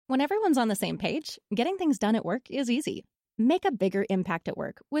When everyone's on the same page, getting things done at work is easy. Make a bigger impact at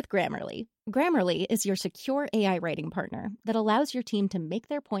work with Grammarly. Grammarly is your secure AI writing partner that allows your team to make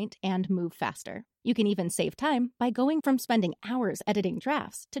their point and move faster. You can even save time by going from spending hours editing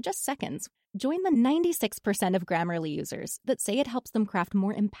drafts to just seconds. Join the 96% of Grammarly users that say it helps them craft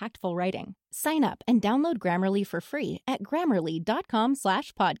more impactful writing. Sign up and download Grammarly for free at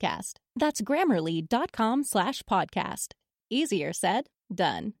grammarly.com/podcast. That's grammarly.com/podcast. Easier said,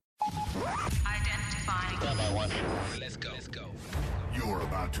 done. Identifying. One by one. Let's go. You're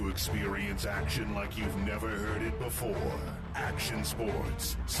about to experience action like you've never heard it before. Action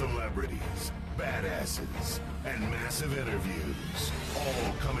sports, celebrities, badasses, and massive interviews.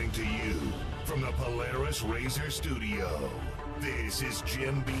 All coming to you from the Polaris Razor Studio. This is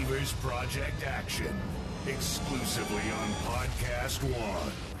Jim Beaver's Project Action, exclusively on Podcast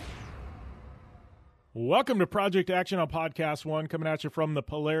One. Welcome to Project Action on Podcast One, coming at you from the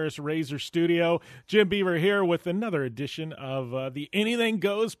Polaris Razor Studio. Jim Beaver here with another edition of the Anything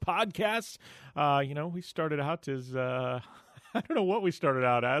Goes podcast. We started out as... I don't know what we started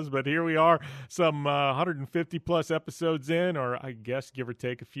out as, but here we are, some 150 plus episodes in, or I guess give or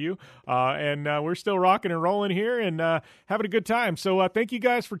take a few, and we're still rocking and rolling here and having a good time. So thank you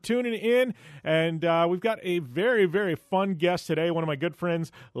guys for tuning in, and we've got a very, very fun guest today, one of my good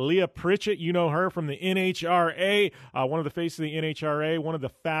friends, Leah Pritchett. You know her from the NHRA, one of the faces of the NHRA, one of the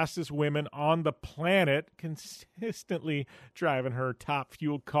fastest women on the planet, consistently driving her top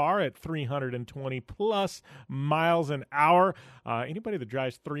fuel car at 320 plus miles an hour. Anybody that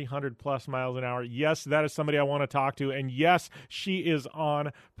drives 300 plus miles an hour, yes, that is somebody I want to talk to. And yes, she is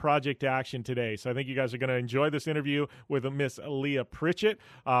on Project Action today. So I think you guys are going to enjoy this interview with Miss Leah Pritchett.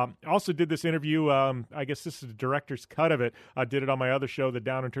 Also did this interview, I guess this is the director's cut of it. I did it on my other show, the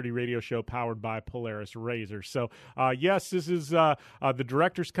Down and Dirty Radio Show, powered by Polaris Razor. So yes, this is the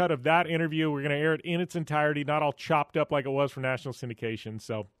director's cut of that interview. We're going to air it in its entirety, not all chopped up like it was for national syndication.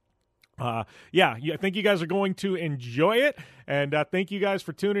 So I think you guys are going to enjoy it, and thank you guys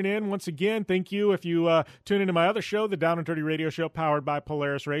for tuning in. Once again, thank you if you tune into my other show, the Down and Dirty Radio Show, powered by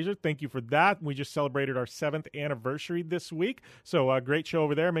Polaris Razor. Thank you for that. We just celebrated our 7th anniversary this week, so great show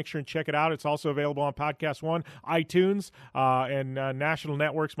over there. Make sure and check it out. It's also available on Podcast One, iTunes, and national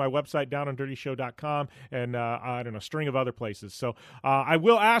networks, my website, downanddirtyshow.com, and a string of other places. So I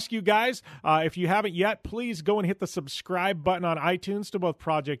will ask you guys, if you haven't yet, please go and hit the subscribe button on iTunes to both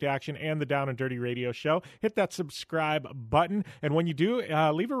Project Action and the Down and Dirty Radio Show. Hit that subscribe button, and when you do,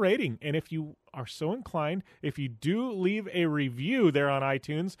 leave a rating. And if you are so inclined, if you do leave a review there on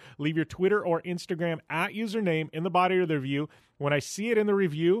iTunes, leave your Twitter or Instagram @username in the body of the review. When I see it in the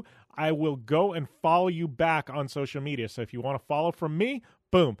review, I will go and follow you back on social media. So if you want to follow from me,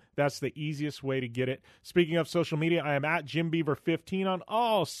 boom, that's the easiest way to get it. Speaking of social media, I am at JimBeaver15 on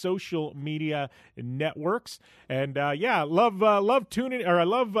all social media networks. And love tuning, or I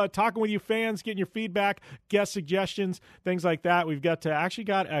love talking with you fans, getting your feedback, guest suggestions, things like that. We've got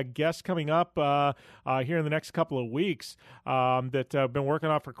a guest coming up here in the next couple of weeks that I've been working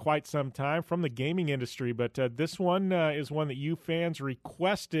on for quite some time from the gaming industry. But this one is one that you fans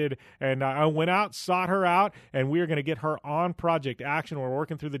requested, and I went out, sought her out, and we are going to get her on Project Action. We're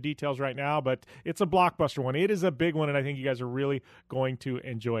working through the details right now, but it's a blockbuster one. It is a big one, and I think you guys are really going to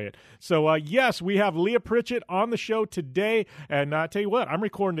enjoy it. So, yes, we have Leah Pritchett on the show today, and I tell you what, I'm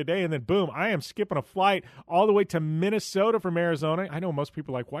recording today, and then boom, I am skipping a flight all the way to Minnesota from Arizona. I know most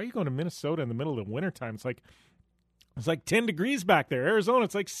people are like, why are you going to Minnesota in the middle of the wintertime? It's like 10 degrees back there. Arizona,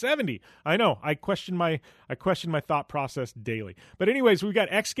 it's like 70. I know. I question my thought process daily. But anyways, we've got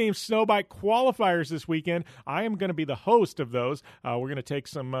X Games Snowbike qualifiers this weekend. I am going to be the host of those. We're going to take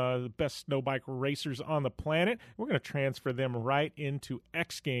some best snowbike racers on the planet. We're going to transfer them right into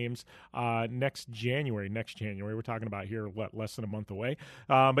X Games next January. We're talking about here, less than a month away.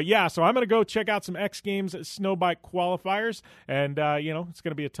 So I'm going to go check out some X Games Snowbike qualifiers, and, it's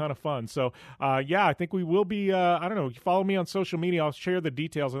going to be a ton of fun. So, I think we will be, if you follow me on social media, I'll share the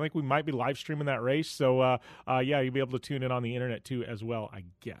details. I think we might be live streaming that race. So, you'll be able to tune in on the internet too as well, I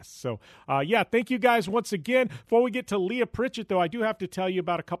guess. So, thank you guys once again. Before we get to Leah Pritchett, though, I do have to tell you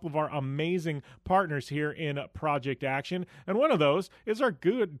about a couple of our amazing partners here in Project Action. And one of those is our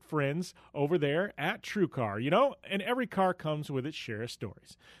good friends over there at TrueCar. And every car comes with its share of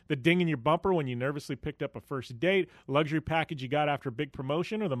stories. The ding in your bumper when you nervously picked up a first date, luxury package you got after a big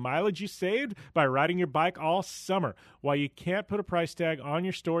promotion, or the mileage you saved by riding your bike all summer. While you can't put a price tag on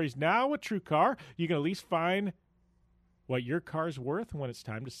your stories now with TrueCar, you can at least find what your car's worth when it's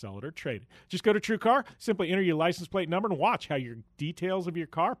time to sell it or trade it. Just go to TrueCar, simply enter your license plate number, and watch how your details of your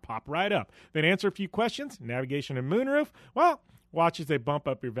car pop right up. Then answer a few questions, navigation and moonroof. Well, Watch as they bump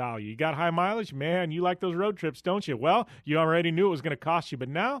up your value. You got high mileage? Man, you like those road trips, don't you? Well, you already knew it was going to cost you, but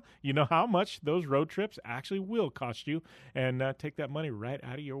now you know how much those road trips actually will cost you, and take that money right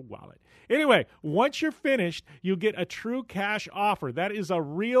out of your wallet. Anyway, once you're finished, you'll get a true cash offer. That is a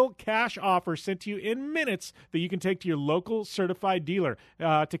real cash offer sent to you in minutes that you can take to your local certified dealer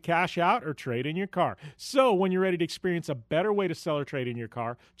to cash out or trade in your car. So when you're ready to experience a better way to sell or trade in your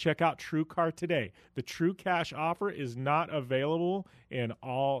car, check out TrueCar today. The true cash offer is not available in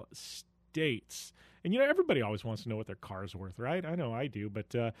all states. And, everybody always wants to know what their car is worth, right? I know I do,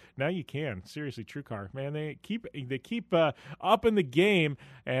 but now you can. Seriously, TrueCar, man, they keep up in the game,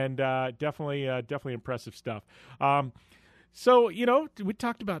 and definitely impressive stuff. So, we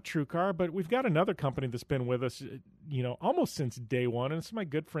talked about TrueCar, but we've got another company that's been with us, almost since day one, and it's my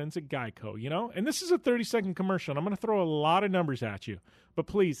good friends at Geico, And this is a 30-second commercial, and I'm going to throw a lot of numbers at you, but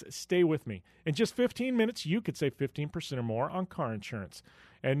please stay with me. In just 15 minutes, you could save 15% or more on car insurance.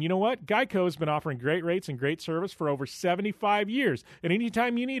 And you know what? Geico has been offering great rates and great service for over 75 years. And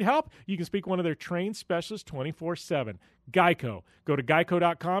anytime you need help, you can speak to one of their trained specialists 24/7. Geico. Go to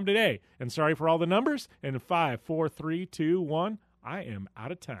geico.com today. And sorry for all the numbers. And in 5, 4, 3, 2, 1, I am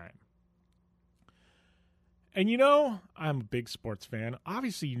out of time. And I'm a big sports fan.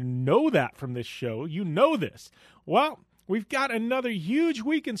 Obviously, you know that from this show. You know this. Well, we've got another huge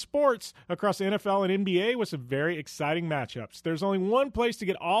week in sports across the NFL and NBA with some very exciting matchups. There's only one place to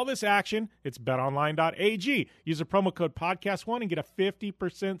get all this action. It's betonline.ag. Use the promo code podcast1 and get a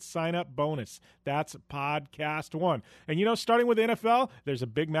 50% sign-up bonus. That's podcast1. And, starting with the NFL, there's a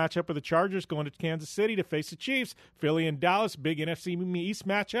big matchup with the Chargers going to Kansas City to face the Chiefs. Philly and Dallas, big NFC East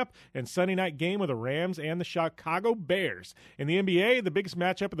matchup. And Sunday night game with the Rams and the Chicago Bears. In the NBA, the biggest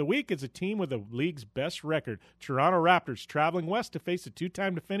matchup of the week is a team with the league's best record, Toronto Raptors, traveling west to face the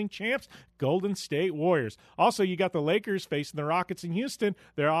two-time defending champs, Golden State Warriors. Also, you got the Lakers facing the Rockets in Houston.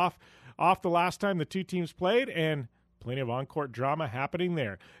 They're off the last time the two teams played, and plenty of on-court drama happening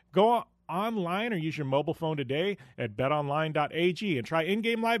there. Go online or use your mobile phone today at betonline.ag and try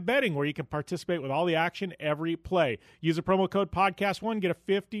in-game live betting where you can participate with all the action every play. Use the promo code podcast1, get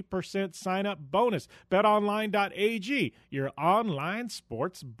a 50% sign-up bonus. betonline.ag, your online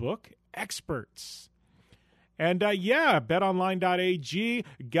sports book experts. And, betonline.ag,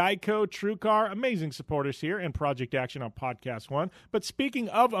 Geico, TrueCar, amazing supporters here, and Project Action on Podcast One. But speaking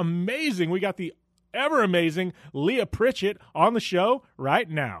of amazing, we got the ever-amazing Leah Pritchett on the show right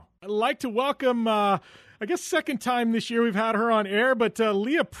now. I'd like to welcome, second time this year we've had her on air, but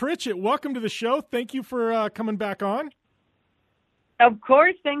Leah Pritchett, welcome to the show. Thank you for coming back on. Of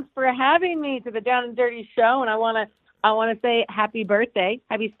course. Thanks for having me to the Down and Dirty Show, and I want to say happy birthday.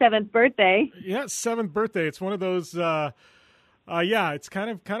 Happy 7th birthday. Yeah, 7th birthday. It's one of those, it's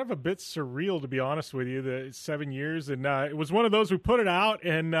kind of a bit surreal, to be honest with you, the 7 years. And it was one of those, we put it out,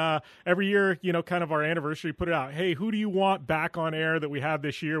 and every year, kind of our anniversary, put it out. Hey, who do you want back on air that we have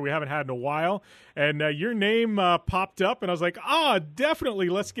this year? We haven't had in a while. And your name popped up, and I was like, definitely,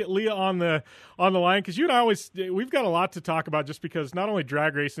 let's get Leah on the line, because you and I we've got a lot to talk about, just because not only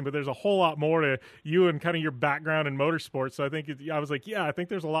drag racing, but there's a whole lot more to you and kind of your background in motorsports. So I think I think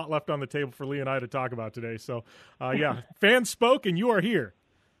there's a lot left on the table for Leah and I to talk about today. So fans spoke, and you are here.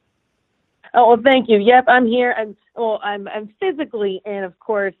 Oh, well, thank you. Yep, I'm here. I'm physically in, of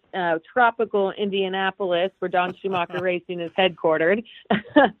course, tropical Indianapolis, where Don Schumacher Racing is headquartered.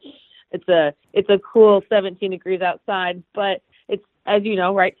 It's a cool 17 degrees outside, but it's, as you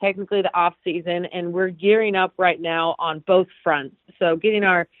know, right, technically the off season, and we're gearing up right now on both fronts. So getting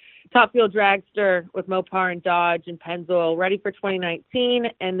our Top Fuel Dragster with Mopar and Dodge and Pennzoil ready for 2019,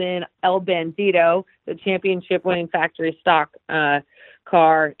 and then El Bandito, the championship-winning factory stock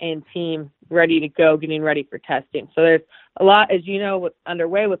car and team, ready to go, getting ready for testing. So there's a lot, as you know,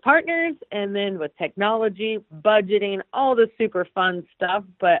 underway with partners, and then with technology, budgeting, all the super fun stuff.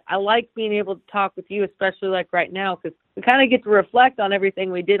 But I like being able to talk with you, especially like right now, because we kind of get to reflect on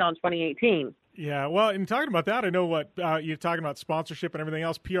everything we did on 2018. Yeah, well, in talking about that, I know what you're talking about, sponsorship and everything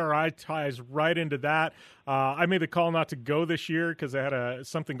else. PRI ties right into that. I made the call not to go this year because I had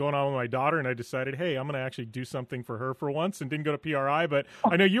something going on with my daughter, and I decided, hey, I'm going to actually do something for her for once, and didn't go to PRI. But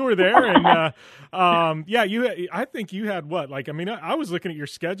I know you were there, and I think you had what? I was looking at your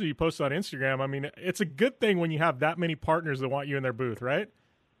schedule you posted on Instagram. I mean, it's a good thing when you have that many partners that want you in their booth, right?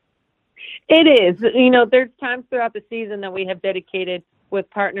 It is. There's times throughout the season that we have dedicated with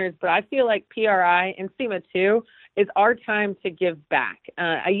partners, but I feel like PRI and SEMA too is our time to give back.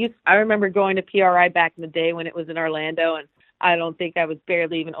 I remember going to PRI back in the day when it was in Orlando, and I don't think I was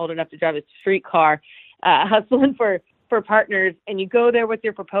barely even old enough to drive a street car, hustling for for partners, and you go there with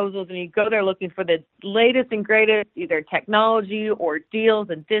your proposals, and you go there looking for the latest and greatest, either technology or deals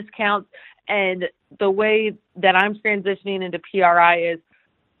and discounts. And the way that I'm transitioning into PRI is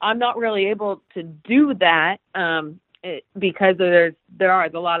I'm not really able to do that because there are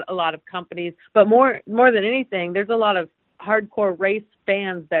a lot of companies, but more than anything, there's a lot of hardcore race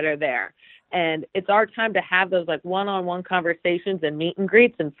fans that are there. And it's our time to have those like one-on-one conversations and meet and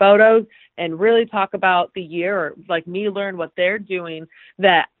greets and photos and really talk about the year, or like me learn what they're doing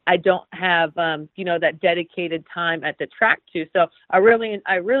that I don't have, that dedicated time at the track to. So I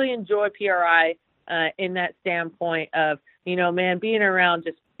really enjoy PRI in that standpoint of, being around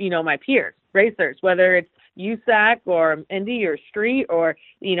just, my peers, racers, whether it's USAC or Indy or Street or,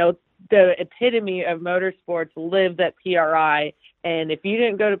 the epitome of motorsports lives at PRI. And if you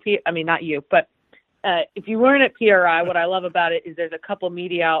didn't go to not you, but if you weren't at PRI, what I love about it is there's a couple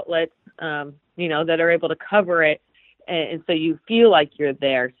media outlets, that are able to cover it. And so you feel like you're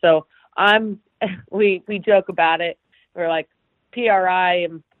there. So we joke about it. We're like, PRI,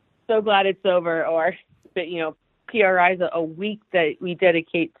 I'm so glad it's over. Or, but, PRI is a week that we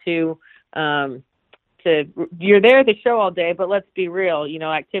dedicate to you're there at the show all day, but let's be real,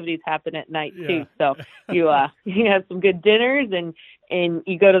 activities happen at night too. So you have some good dinners and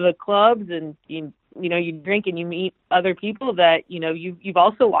you go to the clubs and you drink and you meet other people that, you've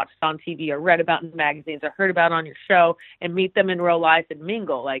also watched on TV or read about in magazines or heard about on your show, and meet them in real life and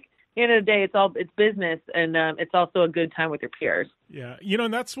mingle. Like, at the end of the day, it's business, and it's also a good time with your peers. Yeah.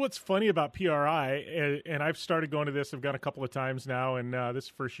 And that's what's funny about PRI. And I've started going to this. I've gone a couple of times now, and this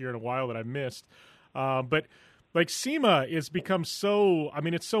is the first year in a while that I missed. But like SEMA is become so,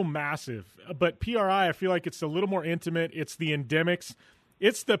 it's so massive, but PRI, I feel like it's a little more intimate. It's the endemics.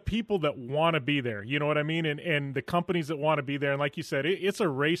 It's the people that want to be there. You know what I mean? And the companies that want to be there. And like you said, it's a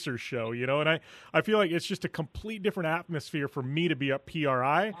racer show, and I feel like it's just a complete different atmosphere for me to be at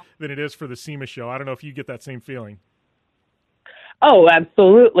PRI than it is for the SEMA show. I don't know if you get that same feeling. Oh,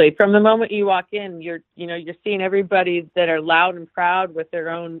 absolutely. From the moment you walk in, you're seeing everybody that are loud and proud with their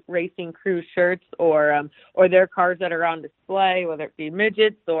own racing crew shirts or their cars that are on display, whether it be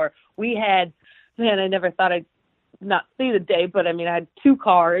midgets or I never thought I'd not see the day, but I had 2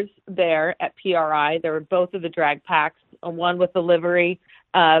 cars there at PRI. There were both of the drag packs, one with the livery,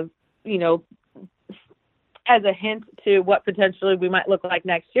 as a hint to what potentially we might look like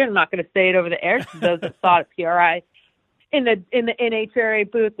next year. I'm not going to say it over the air. Those that saw it at PRI in the NHRA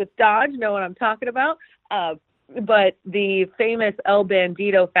booth with Dodge know what I'm talking about. But the famous El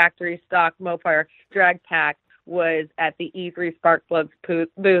Bandito factory stock Mopar drag pack was at the E3 Spark Plugs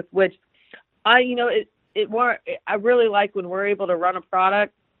booth, which I really like when we're able to run a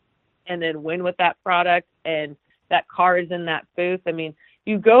product and then win with that product, and that car is in that booth.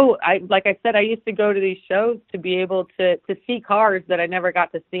 Like I said, I used to go to these shows to be able to see cars that I never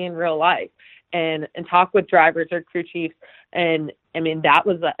got to see in real life. And talk with drivers or crew chiefs. And that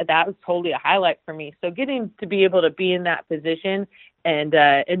was totally a highlight for me. So getting to be able to be in that position and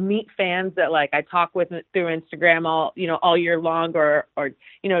meet fans that like I talk with through Instagram all year long, or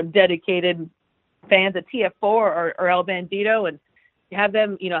dedicated fans at TF4 or El Bandito, and have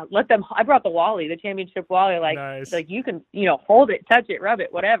them, let them, I brought the Wally, the championship Wally, nice. Like you can, hold it, touch it, rub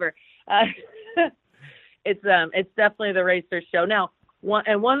it, whatever. It's definitely the racer show. Now,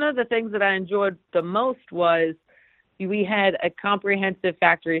 one of the things that I enjoyed the most was we had a comprehensive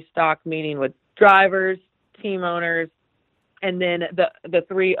factory stock meeting with drivers, team owners, and then the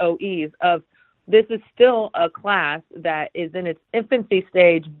 3 OEs of this is still a class that is in its infancy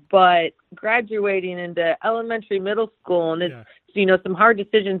stage, but graduating into elementary, middle school, and it's, some hard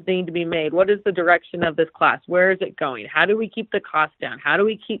decisions need to be made. What is the direction of this class? Where is it going? How do we keep the cost down? How do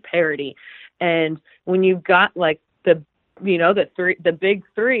we keep parity? And when you've got like the big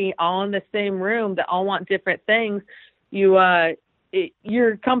 3 all in the same room that all want different things, your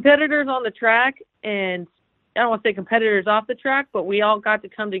competitors on the track, and I don't want to say competitors off the track, but we all got to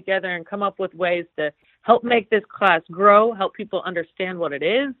come together and come up with ways to help make this class grow, help people understand what it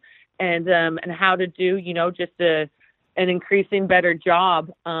is, and how to do, just an increasing better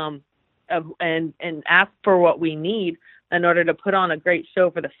job and ask for what we need in order to put on a great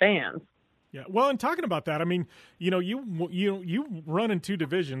show for the fans. Yeah, well, and talking about that, you run in 2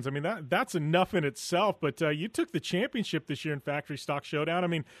 divisions. That's enough in itself. But you took the championship this year in Factory Stock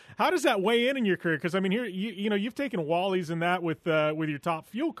Showdown. How does that weigh in your career? Because here, you've taken Wallies in that with your top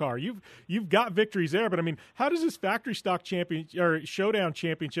fuel car. You've got victories there. But how does this Factory Stock Showdown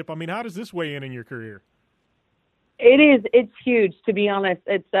championship? How does this weigh in your career? It's huge, to be honest.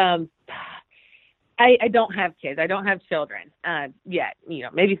 It's I don't have kids. I don't have children yet,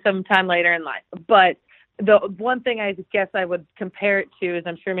 maybe sometime later in life. But the one thing I guess I would compare it to is,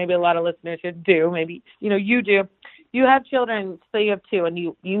 I'm sure maybe a lot of listeners should do, maybe, you do. You have children, say you have two, and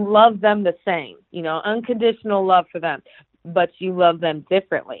you love them the same, unconditional love for them, but you love them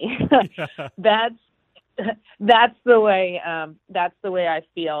differently. That's the way I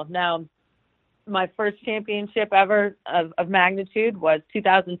feel. Now, my first championship ever of magnitude was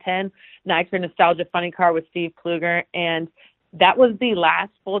 2010 Nitro Nostalgia Funny Car with Steve Kluger, and that was the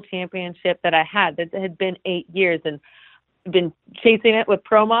last full championship that I had. That had been 8 years, and been chasing it with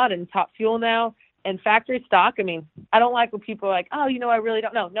Pro Mod and Top Fuel now. And factory stock, I mean, I don't like when people are like, oh, I really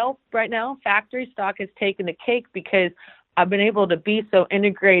don't know. No, right now, factory stock has taken the cake because I've been able to be so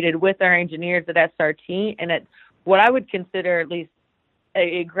integrated with our engineers at SRT, and at what I would consider at least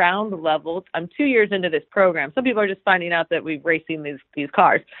a ground level. I'm 2 years into this program. Some people are just finding out that we're racing these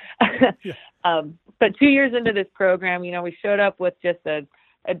cars. Yeah. But 2 years into this program, we showed up with just a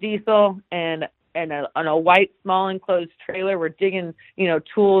diesel and a white small enclosed trailer. We're digging,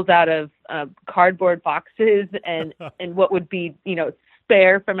 tools out of cardboard boxes and what would be,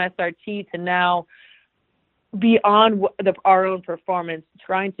 spare from SRT to now beyond our own performance,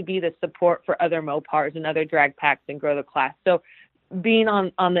 trying to be the support for other Mopars and other drag packs and grow the class. So being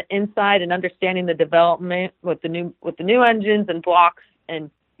on the inside and understanding the development with the new engines and blocks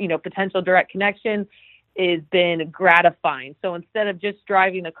and, potential direct connection has been gratifying. So instead of just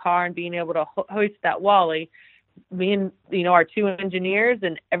driving the car and being able to hoist that Wally, me and, our two engineers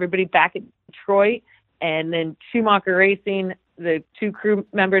and everybody back at Detroit, and then Schumacher Racing, the two crew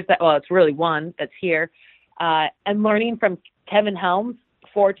members it's really one that's here, and learning from Kevin Helms,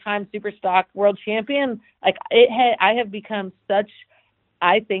 4-time Superstock world champion. I have become such,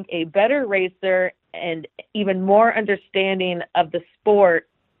 I think, a better racer and even more understanding of the sport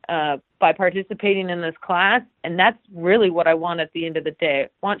by participating in this class. And that's really what I want at the end of the day. I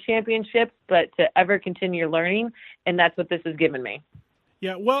want championships, but to ever continue learning. And that's what this has given me.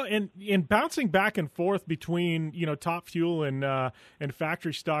 Yeah, well, and in bouncing back and forth between, Top Fuel and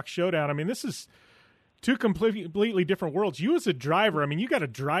factory stock showdown, I mean, this is two completely different worlds. You as a driver, I mean, you got to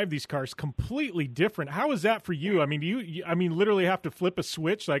drive these cars completely different. How is that for you? I mean, do you literally have to flip a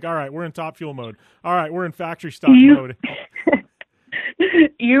switch? Like, all right, we're in Top Fuel mode. All right, we're in factory stock mode.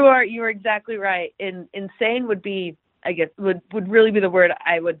 You are exactly right. Insane would be, I guess, would really be the word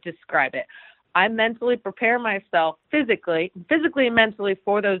I would describe it. I mentally prepare myself physically and mentally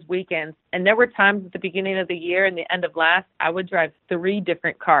for those weekends. And there were times at the beginning of the year and the end of last, I would drive 3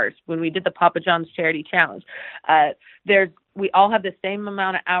 different cars when we did the Papa John's Charity Challenge. We all have the same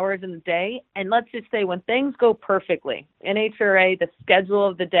amount of hours in the day. And let's just say when things go perfectly, NHRA, the schedule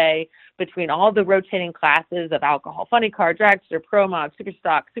of the day between all the rotating classes of alcohol, funny car, dragster, pro mod, super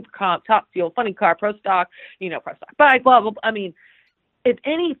stock, super comp, top fuel, funny car, pro stock, pro stock bike, blah, blah, blah. I mean, if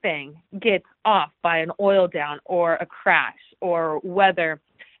anything gets off by an oil down or a crash or weather,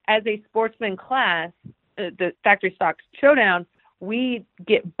 as a sportsman class, the factory stock showdown, we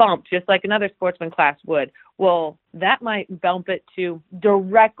get bumped just like another sportsman class would. Well, that might bump it to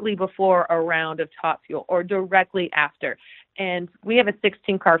directly before a round of Top Fuel or directly after. And we have a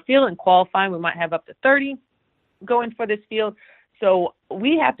 16-car field in qualifying. We might have up to 30 going for this field. So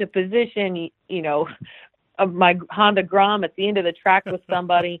we have to position, my Honda Grom at the end of the track with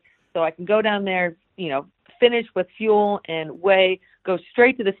somebody so I can go down there, finish with fuel and weigh, go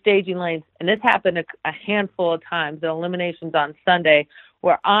straight to the staging lanes. And this happened a handful of times, the eliminations on Sunday,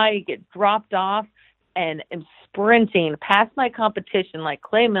 where I get dropped off and am sprinting past my competition like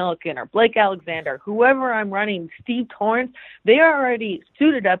Clay Milliken or Blake Alexander, whoever I'm running, Steve Torrance. They are already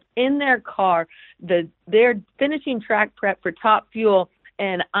suited up in their car. They're finishing track prep for Top Fuel,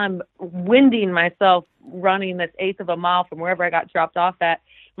 and I'm winding myself running this eighth of a mile from wherever I got dropped off at.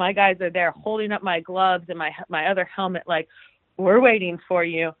 My guys are there holding up my gloves and my other helmet like, we're waiting for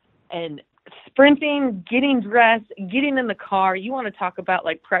you. And sprinting, getting dressed, getting in the car. You want to talk about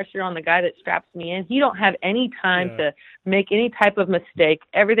like pressure on the guy that straps me in. He don't have any time to make any type of mistake.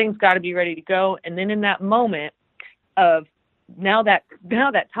 Everything's got to be ready to go. And then in that moment of now that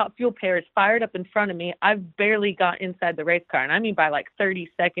Top Fuel pair is fired up in front of me, I've barely got inside the race car. And I mean by like 30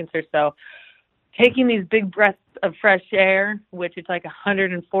 seconds or so, taking these big breaths of fresh air, which it's like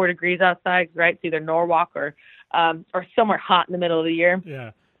 104 degrees outside, right? It's either Norwalk or somewhere hot in the middle of the year.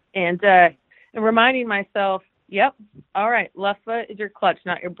 Yeah. And reminding myself, yep, all right, left foot is your clutch,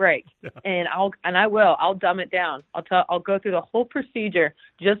 not your brake. Yeah. And I'll dumb it down. I'll go through the whole procedure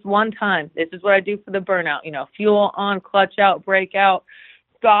just one time. This is what I do for the burnout, fuel on, clutch out, brake out,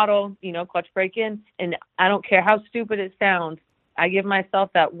 throttle, clutch brake in. And I don't care how stupid it sounds. I give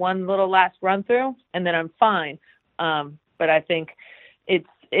myself that one little last run through and then I'm fine. But I think it's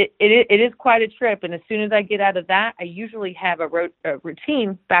it is quite a trip. And as soon as I get out of that, I usually have a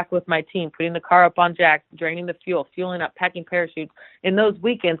routine back with my team, putting the car up on jacks, draining the fuel, fueling up, packing parachutes. In those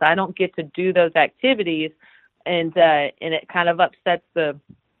weekends, I don't get to do those activities, and it kind of upsets the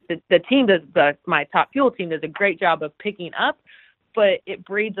team. My top fuel team does a great job of picking up, but it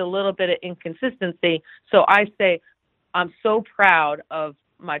breeds a little bit of inconsistency. So I say I'm so proud of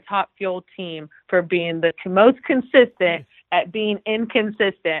my top fuel team for being the most consistent at being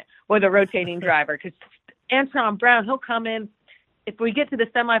inconsistent with a rotating driver. Because Antron Brown, he'll come in. If we get to the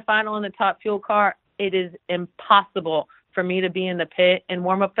semifinal in the top fuel car, it is impossible for me to be in the pit and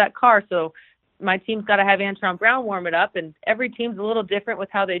warm up that car. So my team's got to have Antron Brown warm it up, and every team's a little different with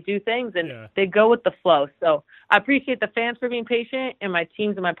how they do things, and they go with the flow. So I appreciate the fans for being patient, and my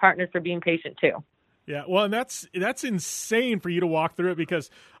teams and my partners for being patient too. Yeah, well, and that's insane for you to walk through it,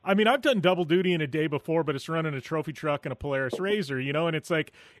 because, I mean, I've done double duty in a day before, but it's running a trophy truck and a Polaris RZR, and it's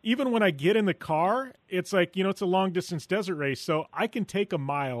like, even when I get in the car, it's like, it's a long-distance desert race, so I can take a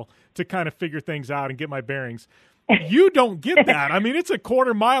mile to kind of figure things out and get my bearings. You don't get that. I mean, it's a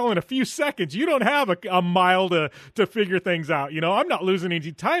quarter mile in a few seconds. You don't have a mile to figure things out. I'm not losing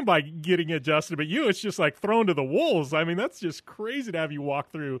any time by getting adjusted, but it's just like thrown to the wolves. I mean, that's just crazy to have you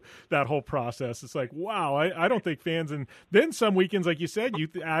walk through that whole process. It's like, wow, I don't think fans, and then some weekends, like you said,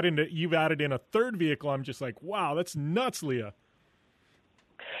 you've added in a third vehicle. I'm just like, wow, that's nuts, Leah.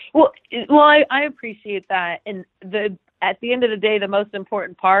 Well, I appreciate that. And at the end of the day, the most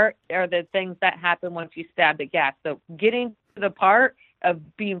important part are the things that happen once you stab the gas. So getting to the part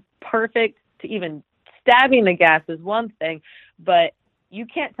of being perfect to even stabbing the gas is one thing, but you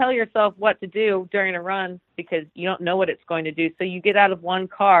can't tell yourself what to do during a run because you don't know what it's going to do. So you get out of one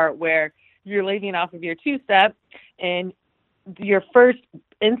car where you're leaving off of your two-step, and your first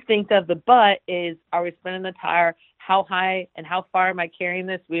instinct of the butt is, are we spinning the tire? How high and how far am I carrying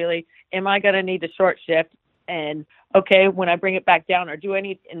this wheelie? Am I going to need to short shift? And okay, when I bring it back down, or do I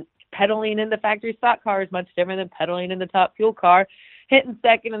need, and pedaling in the factory stock car is much different than pedaling in the top fuel car, hitting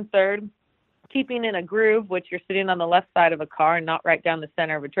second and third, keeping in a groove, which you're sitting on the left side of a car and not right down the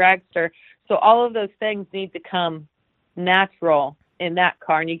center of a dragster. So all of those things need to come natural in that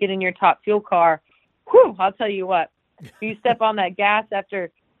car. And you get in your top fuel car, whew, I'll tell you what, you step on that gas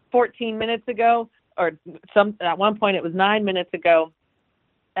after 14 minutes ago, or at one point it was 9 minutes ago,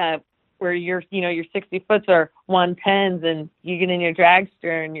 where your 60 foots are 110s, and you get in your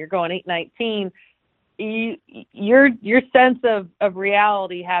dragster and you're going 819, your sense of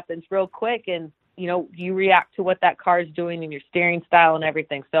reality happens real quick, and you react to what that car is doing and your steering style and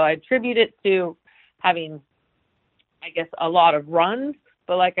everything. So I attribute it to having, I guess, a lot of runs,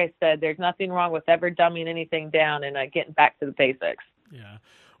 but like I said, there's nothing wrong with ever dumbing anything down and getting back to the basics. Yeah.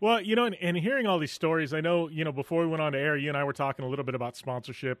 Well, and hearing all these stories, I know, before we went on to air, you and I were talking a little bit about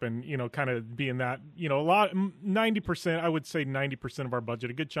sponsorship and, kind of being that, a lot, 90%, I would say 90% of our budget,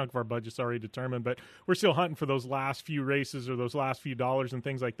 a good chunk of our budget's already determined, but we're still hunting for those last few races or those last few dollars and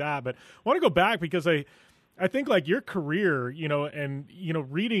things like that. But I want to go back because I think like your career, and,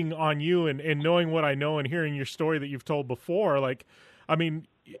 reading on you and knowing what I know and hearing your story that you've told before, like, I mean,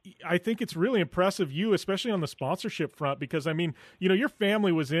 I think it's really impressive, especially on the sponsorship front, because, I mean, your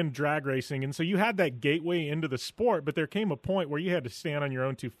family was in drag racing, and so you had that gateway into the sport, but there came a point where you had to stand on your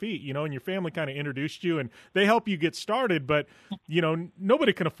own 2 feet, and your family kind of introduced you, and they help you get started, but,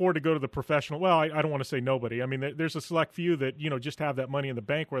 nobody can afford to go to the professional. Well, I don't want to say nobody. I mean, there's a select few that, just have that money in the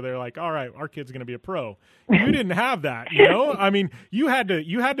bank where they're like, all right, our kid's going to be a pro. You didn't have that, I mean, you had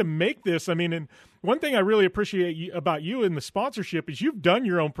to make this. I mean, and one thing I really appreciate about you in the sponsorship is you've done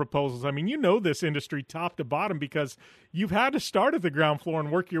your own proposals. I mean, this industry top to bottom because you've had to start at the ground floor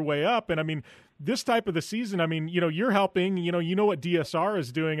and work your way up. And I mean, this type of the season, I mean, you're helping, what DSR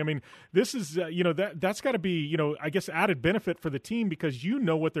is doing. I mean, this is, that's got to be, I guess added benefit for the team because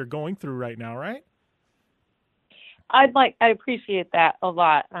what they're going through right now, right? I appreciate that a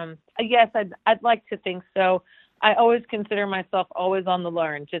lot. Yes, I'd like to think so. I always consider myself always on the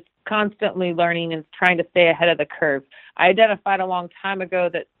learn, just constantly learning and trying to stay ahead of the curve. I identified a long time ago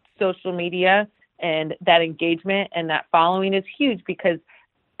that social media and that engagement and that following is huge because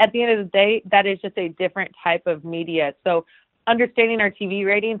at the end of the day, that is just a different type of media. So understanding our TV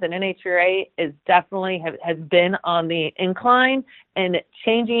ratings and NHRA is definitely has been on the incline, and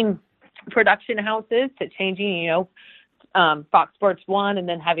changing production houses to changing, Fox Sports 1 and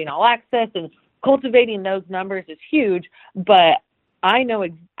then having All Access and cultivating those numbers is huge, but I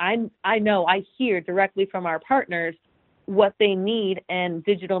hear directly from our partners what they need, and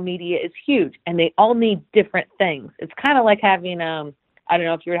digital media is huge, and they all need different things. It's kind of like having, I don't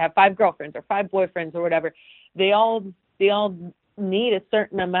know if you were to have 5 girlfriends or 5 boyfriends or whatever. They all need a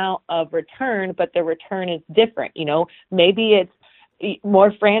certain amount of return, but the return is different. Maybe it's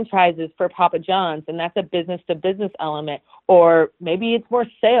more franchises for Papa John's, and that's a business to business element, or maybe it's more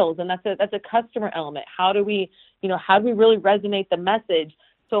sales, and that's a customer element. How do we really resonate the message?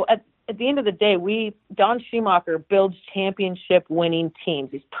 So at the end of the day, Don Schumacher builds championship winning teams.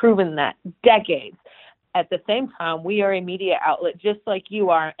 He's proven that decades. At the same time, we are a media outlet just like you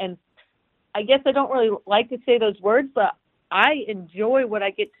are. And I guess I don't really like to say those words, but I enjoy what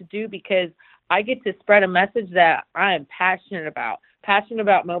I get to do because I get to spread a message that I am passionate about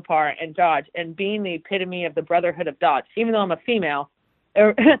Mopar and Dodge and being the epitome of the brotherhood of Dodge, even though I'm a female.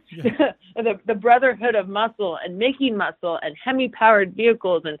 The brotherhood of muscle and making muscle and Hemi-powered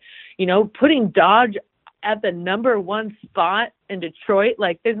vehicles and, putting Dodge at the number one spot in Detroit.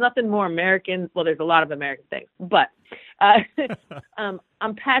 Like, there's nothing more American. Well, there's a lot of American things, but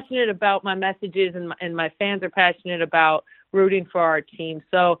I'm passionate about my messages, and my fans are passionate about rooting for our team.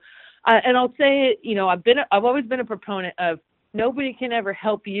 So, and I'll say, I've always been a proponent of nobody can ever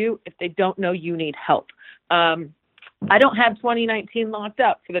help you if they don't know you need help. I don't have 2019 locked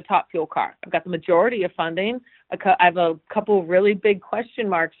up for the Top Fuel car. I've got the majority of funding. I have a couple really big question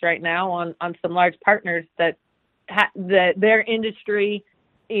marks right now on some large partners that their industry,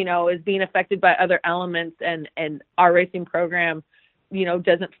 is being affected by other elements, and our racing program,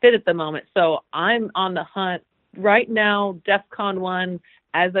 doesn't fit at the moment. So I'm on the hunt right now, DEFCON 1,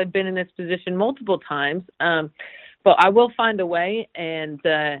 as I've been in this position multiple times. But I will find a way, and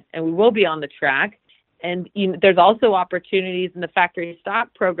we will be on the track. And there's also opportunities in the factory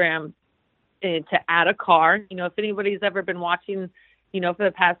stock program to add a car. If anybody's ever been watching, for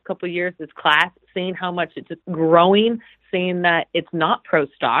the past couple of years, this class, seeing how much it's growing, seeing that it's not pro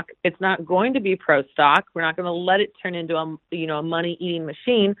stock, it's not going to be pro stock. We're not going to let it turn into a money eating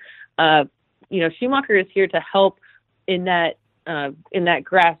machine. Schumacher is here to help in that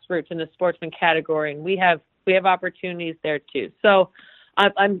grassroots in the sportsman category, and we have opportunities there too. So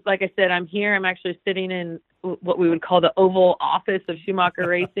I'm like I said, I'm here. I'm actually sitting in what we would call the Oval Office of Schumacher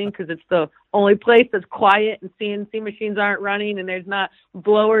Racing, because it's the only place that's quiet and CNC machines aren't running and there's not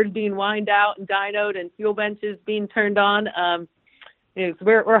blowers being whined out and dynoed and fuel benches being turned on.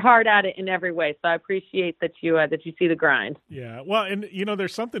 We're hard at it in every way. So I appreciate that you see the grind. Yeah. Well, and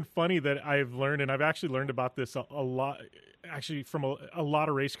there's something funny that I've learned, and I've actually learned about this a lot, actually from a lot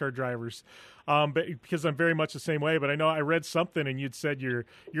of race car drivers, but because I'm very much the same way. But I know I read something, and you'd said you're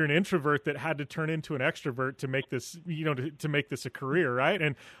an introvert that had to turn into an extrovert to make this, to make this a career, right?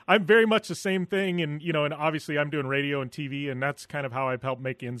 And I'm very much the same thing. And and obviously I'm doing radio and TV, and that's kind of how I've helped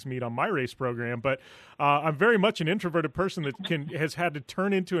make ends meet on my race program. But I'm very much an introverted person that has had to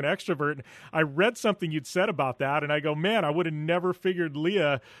turn into an extrovert. I read something you'd said about that, and I go, man, I would have never figured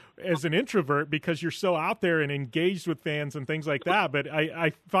Leah as an introvert, because you're so out there and engaged with fans and things like that. But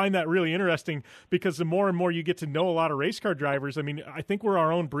I find that really interesting, because the more and more you get to know a lot of race car drivers, I mean, I think we're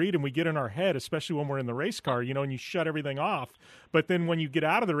our own breed, and we get in our head, especially when we're in the race car, and you shut everything off. But then when you get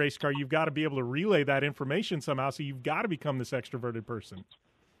out of the race car, you've got to be able to relay that information somehow. So you've got to become this extroverted person.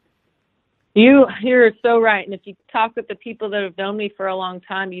 You're so right. And if you talk with the people that have known me for a long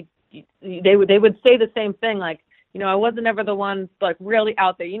time, they would say the same thing. Like, I wasn't ever the one like really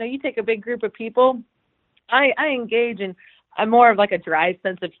out there. You take a big group of people, I engage, and I'm more of like a dry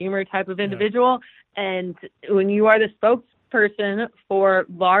sense of humor type of individual. Yeah. And when you are the spokesperson for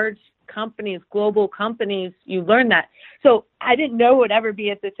large companies, global companies, you learn that. So I didn't know it would ever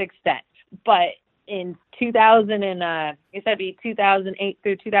be at this extent, but in 2008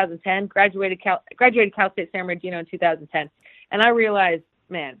 through 2010, graduated Cal State San Bernardino in 2010. And I realized,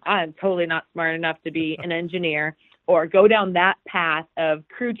 man, I'm totally not smart enough to be an engineer or go down that path of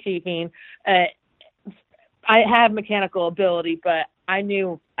crew chiefing. I have mechanical ability, but I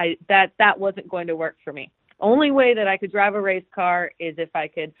knew that wasn't going to work for me. Only way that I could drive a race car is if I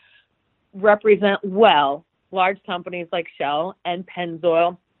could represent well large companies like Shell and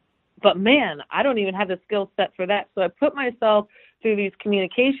Pennzoil. But man, I don't even have the skill set for that. So I put myself through these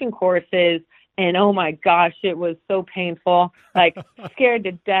communication courses, and oh my gosh, it was so painful, like scared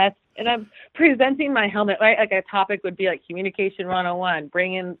to death. And I'm presenting my helmet, right? Like a topic would be like communication 101,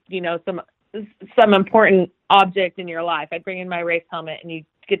 bring in, some important object in your life. I'd bring in my race helmet, and you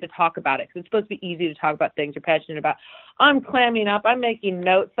get to talk about it, because it's supposed to be easy to talk about things you're passionate about. I'm clamming up. I'm making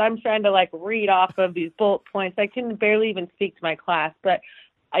notes. I'm trying to like read off of these bullet points. I can barely even speak to my class, but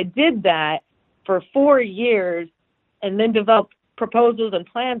I did that for 4 years and then developed proposals and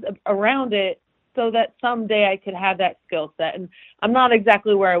plans around it so that someday I could have that skill set. And I'm not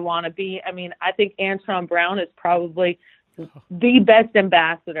exactly where I want to be. I mean, I think Antron Brown is probably the best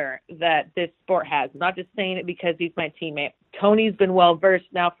ambassador that this sport has. I'm not just saying it because he's my teammate. Tony's been well-versed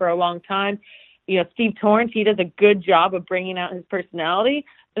now for a long time. Steve Torrence, he does a good job of bringing out his personality,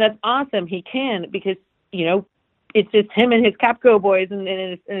 and that's awesome. He can because, it's just him and his Capco boys and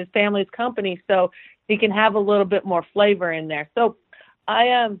his family's company, so he can have a little bit more flavor in there. So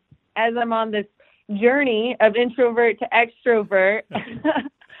as I'm on this journey of introvert to extrovert,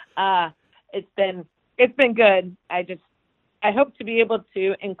 it's been good. I hope to be able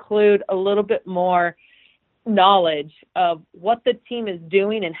to include a little bit more knowledge of what the team is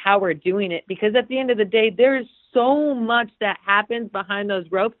doing and how we're doing it, because at the end of the day, there's so much that happens behind those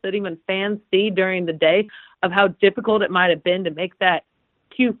ropes that even fans see during the day of how difficult it might have been to make that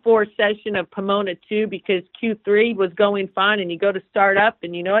Q4 session of Pomona 2 because Q3 was going fine, and you go to start up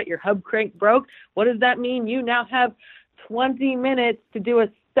and you know what, your hub crank broke. What does that mean? You now have 20 minutes to do a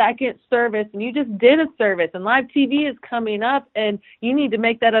second service, and you just did a service, and live TV is coming up, and you need to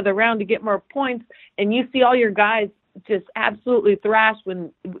make that other round to get more points, and you see all your guys just absolutely thrash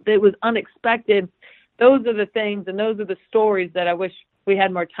when it was unexpected. Those are the things, and those are the stories that I wish we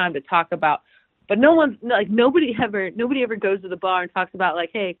had more time to talk about. But nobody ever goes to the bar and talks about,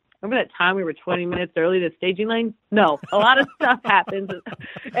 like, hey, remember that time we were 20 minutes early to staging lane? No, a lot of stuff happens,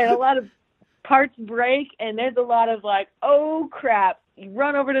 and a lot of parts break, and there's a lot of like, oh crap, you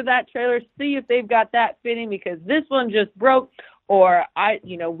run over to that trailer, see if they've got that fitting because this one just broke, or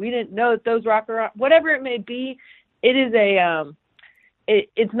we didn't know that those whatever it may be. It is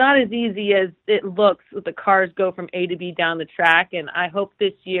it's not as easy as it looks with the cars go from A to B down the track. And I hope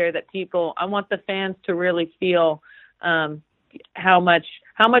this year that I want the fans to really feel how much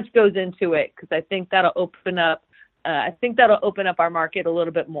goes into it, because I think that'll open up our market a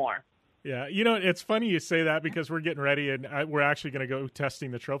little bit more. Yeah, it's funny you say that because we're getting ready, and we're actually going to go testing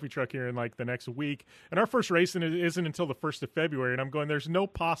the trophy truck here in like the next week. And our first race isn't until the 1st of February, and I'm going, there's no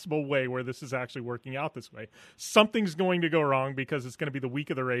possible way where this is actually working out this way. Something's going to go wrong because it's going to be the week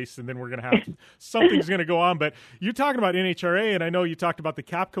of the race, and then we're going to have something's going to go on. But you're talking about NHRA, and I know you talked about the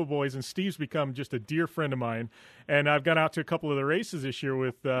Capco boys, and Steve's become just a dear friend of mine. And I've gone out to a couple of the races this year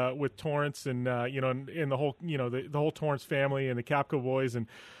with Torrance and and the whole the whole Torrance family and the Capco boys, and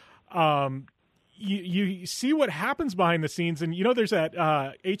you see what happens behind the scenes, and there's that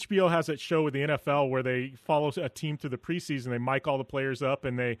HBO has that show with the NFL where they follow a team through the preseason. They mic all the players up,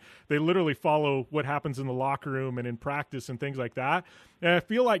 and they literally follow what happens in the locker room and in practice and things like that. And I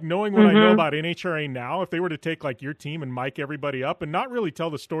feel like knowing what I know about NHRA now, if they were to take like your team and mic everybody up and not really tell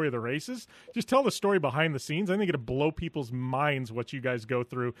the story of the races, just tell the story behind the scenes, I think it'd blow people's minds what you guys go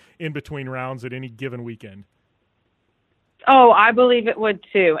through in between rounds at any given weekend. Oh, I believe it would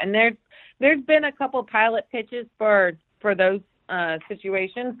too. And there's been a couple pilot pitches for those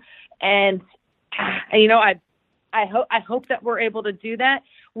situations, and I hope that we're able to do that.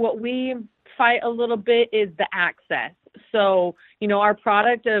 What we fight a little bit is the access. So our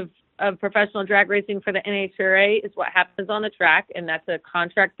product of professional drag racing for the NHRA is what happens on the track, and that's a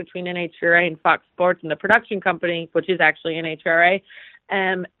contract between NHRA and Fox Sports and the production company, which is actually NHRA,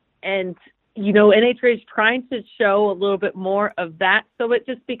 and NHRA is trying to show a little bit more of that. So it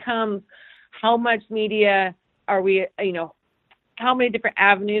just becomes, how much media are we, how many different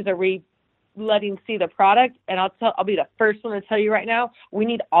avenues are we letting see the product? And I'll be the first one to tell you right now, we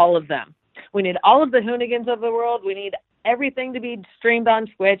need all of them. We need all of the Hoonigans of the world. We need everything to be streamed on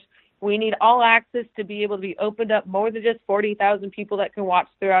Twitch. We need all access to be able to be opened up, more than just 40,000 people that can watch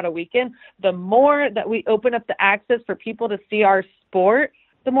throughout a weekend. The more that we open up the access for people to see our sport,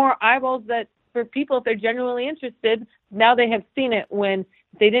 the more eyeballs that for people, if they're genuinely interested, now they have seen it when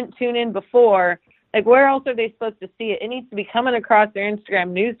they didn't tune in before. Like, where else are they supposed to see it? It needs to be coming across their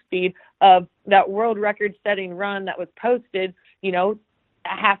Instagram news feed of that world record setting run that was posted, a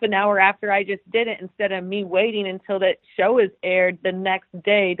half an hour after I just did it, instead of me waiting until that show is aired the next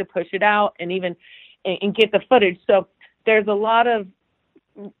day to push it out and get the footage. So there's a lot of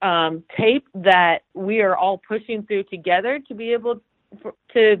tape that we are all pushing through together to be able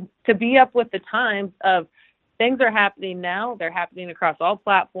to be up with the times of things are happening now. They're happening across all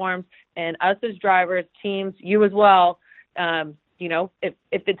platforms, and us as drivers, teams, you as well. If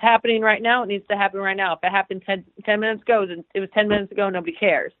it's happening right now, it needs to happen right now. If it happened 10 minutes ago, it was 10 minutes ago, nobody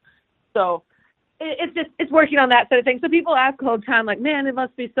cares. So it's working on that sort of thing. So people ask all the time, like, man, it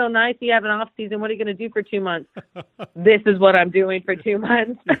must be so nice. You have an off season. What are you going to do for 2 months? This is what I'm doing for 2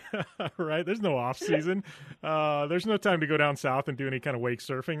 months. Right. There's no off season. There's no time to go down south and do any kind of wake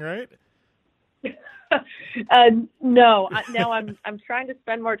surfing, right? No. Now I'm trying to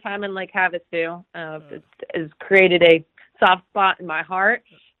spend more time in Lake Havasu. It's created a soft spot in my heart,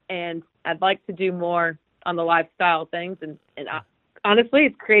 and I'd like to do more on the lifestyle things. And honestly,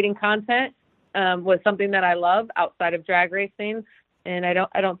 it's creating content was something that I love outside of drag racing. And I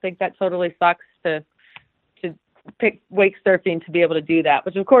don't think that totally sucks to pick wake surfing to be able to do that,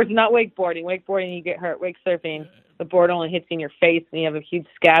 which of course is not wakeboarding. Wakeboarding, you get hurt. Wake surfing, the board only hits you in your face and you have a huge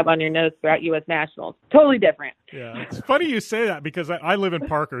scab on your nose throughout U.S. Nationals. Totally different. Yeah, it's funny you say that because I live in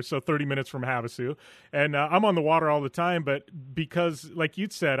Parker, so 30 minutes from Havasu, and I'm on the water all the time. But because, like you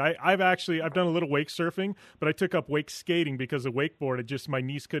said, I've done a little wake surfing, but I took up wake skating because of wakeboard. My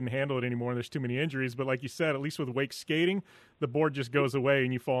knees couldn't handle it anymore, and there's too many injuries. But like you said, at least with wake skating, the board just goes away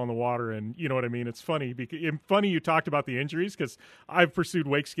and you fall in the water, and you know what I mean. It's funny you talked about the injuries because I've pursued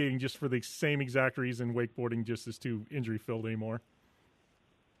wake skating just for the same exact reason. Wakeboarding just is too injury filled anymore.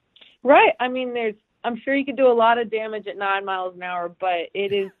 Right. I mean, I'm sure you could do a lot of damage at 9 miles an hour, but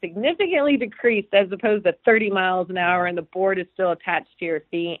it is significantly decreased as opposed to 30 miles an hour, and the board is still attached to your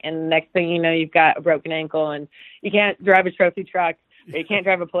feet. And the next thing you know, you've got a broken ankle, and you can't drive a trophy truck, or you can't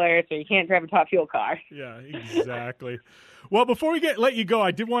drive a Polaris, or you can't drive a top fuel car. Yeah, exactly. Well, before we let you go, I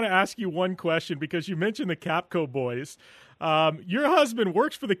did want to ask you one question because you mentioned the Capco boys. Your husband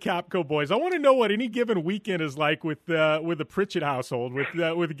works for the Capco boys. I want to know what any given weekend is like with the Pritchett household,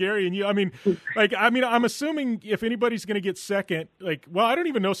 with Gary and you. I'm assuming if anybody's going to get second, I don't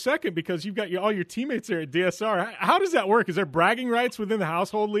even know second because you've got all your teammates there at DSR. How does that work? Is there bragging rights within the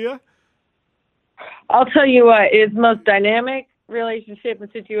household, Leah? I'll tell you what, it's the most dynamic relationship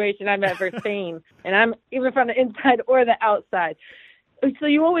and situation I've ever seen, and I'm even from the inside or the outside. So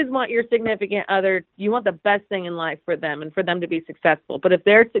you always want your significant other, you want the best thing in life for them and for them to be successful. But if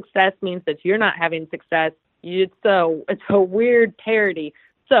their success means that you're not having success, it's a weird parity.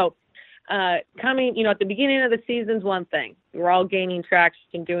 So coming, at the beginning of the season's one thing. We're all gaining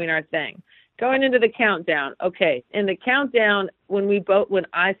traction, doing our thing. Going into the countdown, okay. In the countdown, when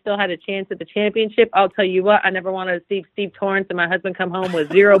I still had a chance at the championship, I'll tell you what, I never wanted to see Steve Torrance and my husband come home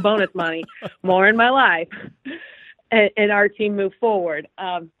with zero bonus money more in my life. And our team moved forward.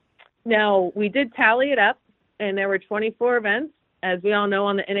 Now, we did tally it up, and there were 24 events. As we all know,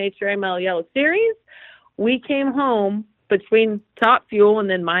 on the NHRA Yellow Series, we came home between Top Fuel and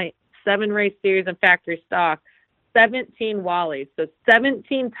then my 7-race series and factory stock, 17 Wallies. So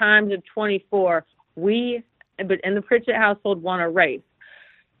 17 times of 24, we, but in the Pritchett household, won a race.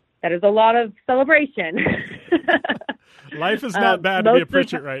 That is a lot of celebration. Life is not bad to be a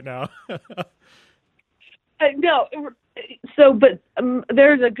Pritchett right now. No, so but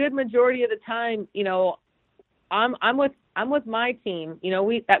there's a good majority of the time, I'm with my team.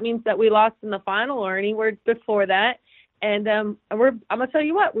 That means that we lost in the final or anywhere before that, and I'm gonna tell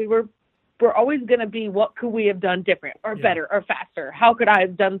you what, we're always gonna be what could we have done different or better or faster? How could I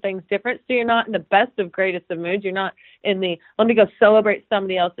have done things different? So you're not in the best of greatest of moods. You're not in the let me go celebrate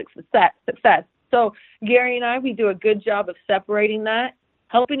somebody else's success. So Gary and I, we do a good job of separating that,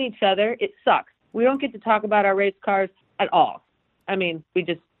 helping each other. It sucks. We don't get to talk about our race cars at all. I mean, we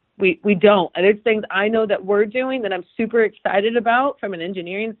don't. And there's things I know that we're doing that I'm super excited about from an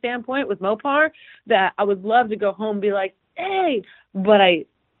engineering standpoint with Mopar that I would love to go home and be like, hey, but I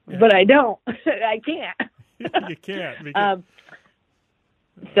don't. I can't. You can't. Because...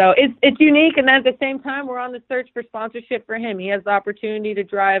 So it's unique, and at the same time, we're on the search for sponsorship for him. He has the opportunity to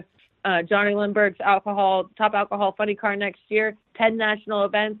drive Johnny Lindbergh's top alcohol funny car next year, 10 national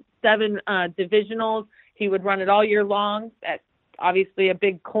events, 7 divisionals. He would run it all year long. That's obviously a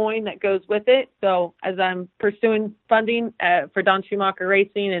big coin that goes with it. So as I'm pursuing funding for Don Schumacher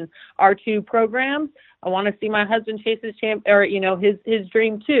Racing and R2 programs, I want to see my husband chase his his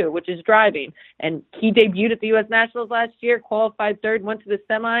dream too, which is driving. And he debuted at the U.S. Nationals last year, qualified third, went to the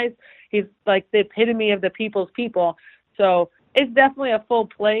semis. He's like the epitome of the people's people. So it's definitely a full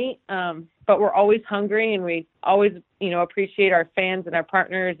plate, but we're always hungry, and we always, appreciate our fans and our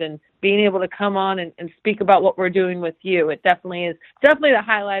partners and being able to come on and speak about what we're doing with you. It definitely is the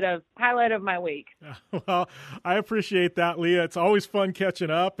highlight of my week. Well, I appreciate that, Leah. It's always fun catching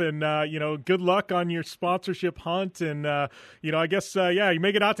up, and, good luck on your sponsorship hunt. And, I guess, you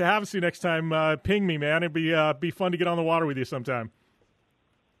make it out to Havasu next time. Ping me, man. It'd be fun to get on the water with you sometime.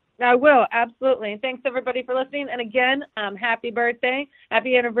 I will, absolutely. And thanks, everybody, for listening. And again, happy birthday.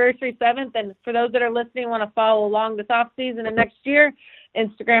 Happy anniversary, 7th. And for those that are listening want to follow along this off-season and next year,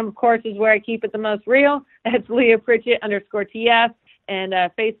 Instagram, of course, is where I keep it the most real. It's Leah Pritchett _TF. And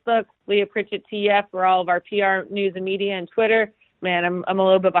Facebook, Leah Pritchett TF for all of our PR, news, and media, and Twitter. Man, I'm a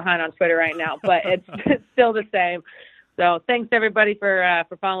little bit behind on Twitter right now, but it's still the same. So thanks, everybody, for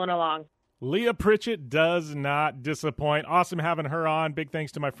following along. Leah Pritchett does not disappoint. Awesome having her on. Big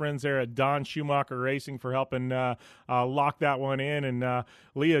thanks to my friends there at Don Schumacher Racing for helping lock that one in. And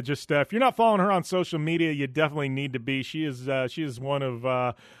Leah, just if you're not following her on social media, you definitely need to be. She is one of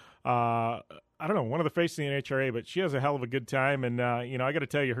I don't know, one of the faces of the NHRA, but she has a hell of a good time. And, I got to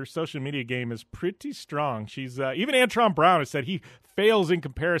tell you, her social media game is pretty strong. She's even Antron Brown has said he fails in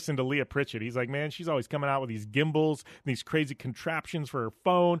comparison to Leah Pritchett. He's like, man, she's always coming out with these gimbals, these crazy contraptions for her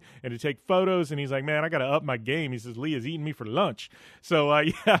phone and to take photos. And he's like, man, I got to up my game. He says, Leah's eating me for lunch. So,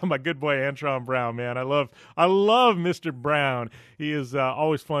 yeah, my good boy Antron Brown, man. I love Mr. Brown. He is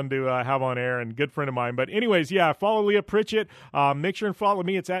always fun to have on air and good friend of mine. But anyways, yeah, follow Leah Pritchett. Make sure and follow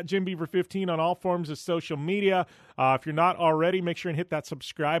me. It's at JimBeaver15 on all forms of social media. If you're not already, make sure and hit that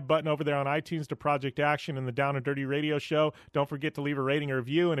subscribe button over there on iTunes to Project Action and the Down and Dirty Radio Show. Don't forget to leave a rating or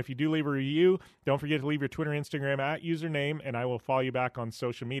review. And if you do leave a review, don't forget to leave your Twitter, Instagram at username, and I will follow you back on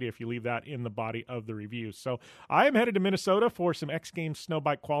social media if you leave that in the body of the review. So I am headed to Minnesota for some X Games snow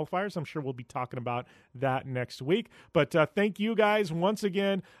bike qualifiers. I'm sure we'll be talking about that next week. But thank you guys once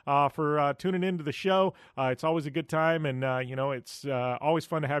again for tuning into the show. It's always a good time, and it's always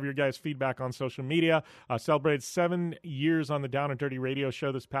fun to have your guys' feedback on social media. Celebrated 7 years on the Down and Dirty Radio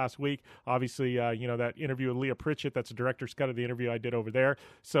Show this past week. Obviously, that interview with Leah Pritchett, that's a director's cut of the interview I did over there.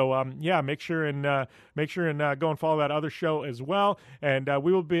 So, make sure and go and follow that other show as well. And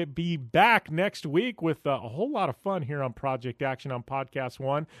we will be back next week with a whole lot of fun here on Project Action on Podcast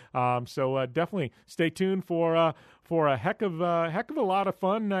One. So definitely stay tuned for a heck of a lot of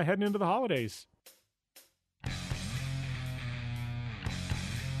fun heading into the holidays.